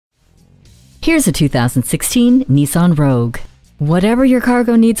Here's a 2016 Nissan Rogue. Whatever your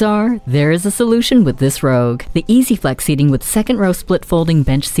cargo needs are, there is a solution with this Rogue. The Easy Flex seating with second-row split-folding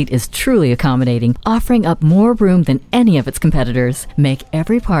bench seat is truly accommodating, offering up more room than any of its competitors. Make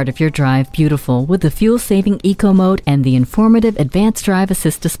every part of your drive beautiful with the fuel-saving Eco Mode and the informative Advanced Drive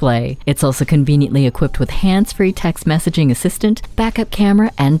Assist display. It's also conveniently equipped with hands-free text messaging assistant, backup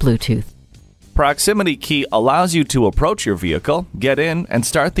camera, and Bluetooth. Proximity Key allows you to approach your vehicle, get in, and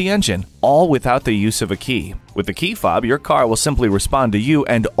start the engine, all without the use of a key. With the key fob, your car will simply respond to you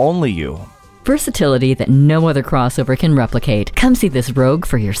and only you. Versatility that no other crossover can replicate. Come see this Rogue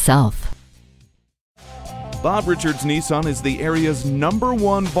for yourself. Bob Richards Nissan is the area's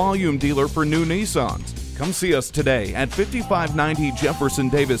 #1 volume dealer for new Nissans. Come see us today at 5590 Jefferson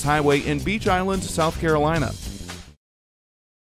Davis Highway in Beach Island, South Carolina.